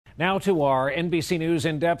Now to our NBC News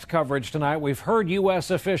in-depth coverage tonight. We've heard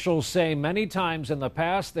U.S. officials say many times in the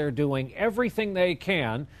past they're doing everything they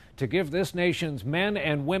can to give this nation's men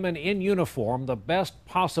and women in uniform the best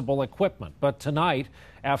possible equipment. But tonight,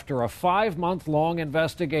 after a 5-month-long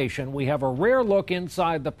investigation, we have a rare look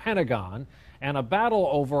inside the Pentagon and a battle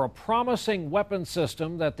over a promising weapon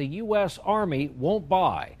system that the U.S. Army won't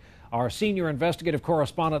buy. Our senior investigative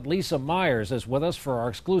correspondent Lisa Myers is with us for our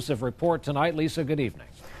exclusive report tonight. Lisa, good evening.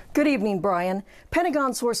 Good evening, Brian.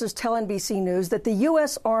 Pentagon sources tell NBC News that the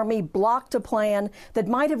U.S. Army blocked a plan that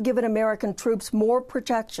might have given American troops more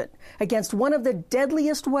protection against one of the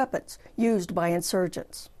deadliest weapons used by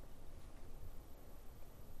insurgents.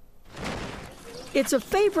 It's a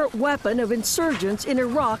favorite weapon of insurgents in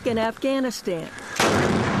Iraq and Afghanistan.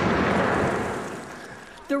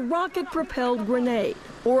 The rocket-propelled grenade,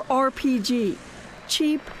 or RPG.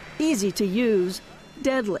 Cheap, easy to use,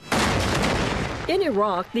 deadly. In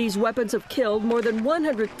Iraq, these weapons have killed more than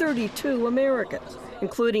 132 Americans,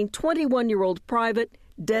 including 21-year-old Private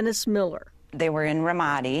Dennis Miller. They were in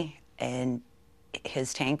Ramadi, and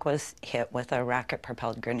his tank was hit with a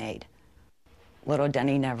rocket-propelled grenade. Little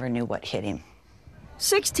Denny never knew what hit him.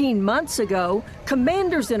 16 months ago,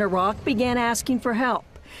 commanders in Iraq began asking for help,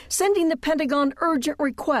 sending the Pentagon urgent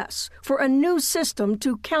requests for a new system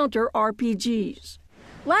to counter RPGs.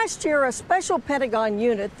 Last year, a special Pentagon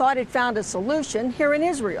unit thought it found a solution here in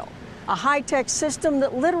Israel, a high-tech system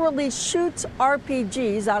that literally shoots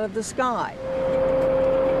RPGs out of the sky.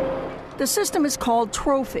 The system is called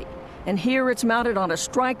Trophy, and here it's mounted on a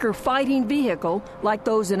Stryker fighting vehicle like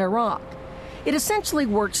those in Iraq. It essentially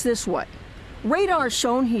works this way. Radar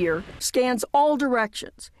shown here scans all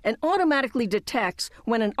directions and automatically detects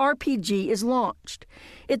when an RPG is launched.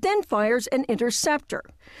 It then fires an interceptor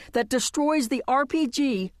that destroys the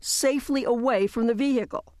RPG safely away from the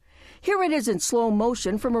vehicle. Here it is in slow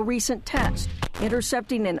motion from a recent test,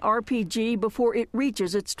 intercepting an RPG before it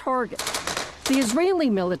reaches its target. The Israeli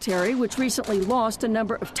military, which recently lost a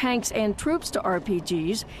number of tanks and troops to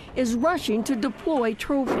RPGs, is rushing to deploy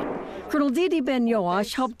Trophy. Colonel Didi Ben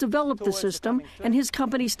Yoash helped develop the system, and his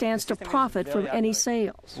company stands to profit from any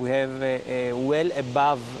sales. We have well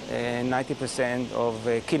above 90%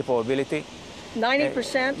 of kill probability.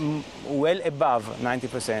 90%? Well above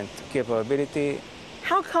 90% kill probability.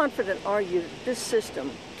 How confident are you that this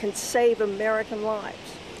system can save American lives?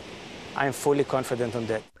 I'm fully confident on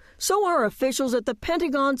that. So are officials at the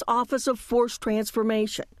Pentagon's Office of Force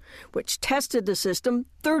Transformation, which tested the system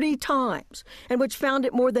 30 times and which found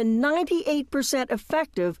it more than 98%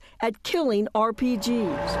 effective at killing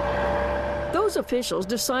RPGs. Those officials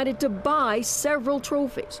decided to buy several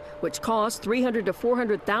trophies, which cost $300,000 to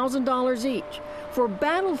 $400,000 each, for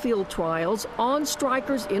battlefield trials on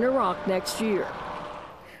strikers in Iraq next year.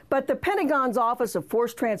 But the Pentagon's Office of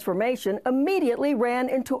Force Transformation immediately ran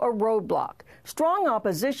into a roadblock. Strong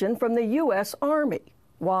opposition from the U.S. Army.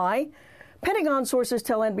 Why? Pentagon sources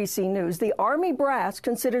tell NBC News the Army brass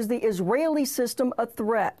considers the Israeli system a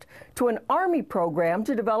threat to an Army program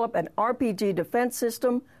to develop an RPG defense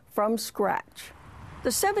system from scratch. The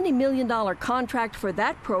 $70 million contract for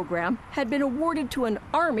that program had been awarded to an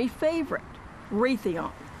Army favorite,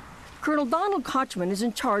 Raytheon. Colonel Donald Kochman is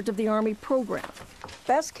in charge of the Army program.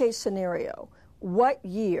 Best case scenario, what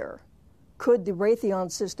year could the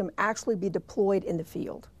Raytheon system actually be deployed in the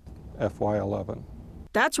field? FY11.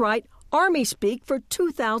 That's right, Army speak for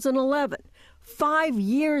 2011, 5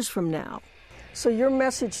 years from now. So your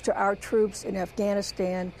message to our troops in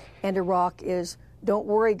Afghanistan and Iraq is, don't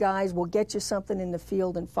worry, guys, we'll get you something in the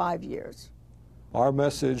field in 5 years. Our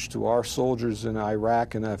message to our soldiers in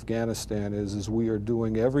Iraq and Afghanistan is we are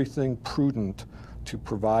doing everything prudent to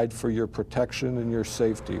provide for your protection and your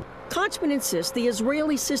safety. Kochman insists the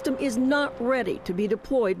Israeli system is not ready to be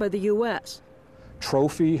deployed by the U.S.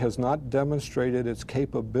 Trophy has not demonstrated its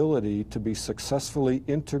capability to be successfully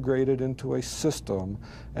integrated into a system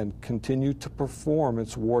and continue to perform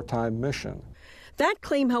its wartime mission. That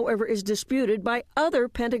claim, however, is disputed by other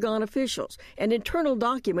Pentagon officials and internal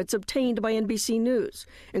documents obtained by NBC News,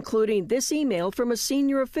 including this email from a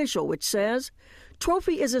senior official which says,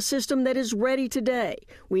 Trophy is a system that is ready today.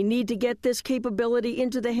 We need to get this capability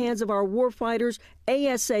into the hands of our warfighters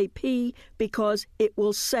ASAP because it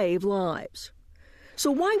will save lives.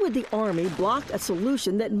 So why would the Army block a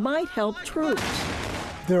solution that might help troops?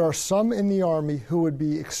 There are some in the Army who would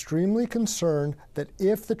be extremely concerned that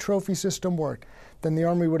if the Trophy system worked, then the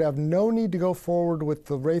Army would have no need to go forward with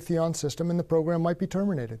the Raytheon system and the program might be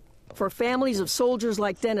terminated. For families of soldiers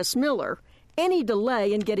like Dennis Miller, any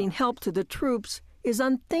delay in getting help to the troops is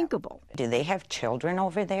unthinkable. Do they have children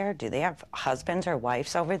over there? Do they have husbands or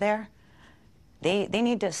wives over there? They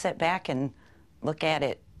need to sit back and look at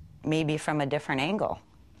it maybe from a different angle.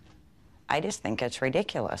 I just think it's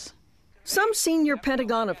ridiculous. Some senior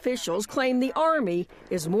Pentagon officials claim the Army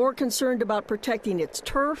is more concerned about protecting its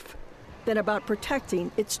turf than about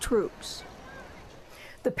protecting its troops.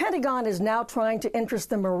 The Pentagon is now trying to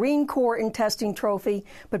interest the Marine Corps in testing Trophy,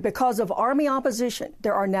 but because of Army opposition,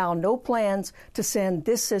 there are now no plans to send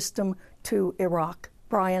this system to Iraq.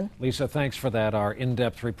 Brian? Lisa, thanks for that. Our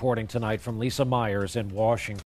in-depth reporting tonight from Lisa Myers in Washington.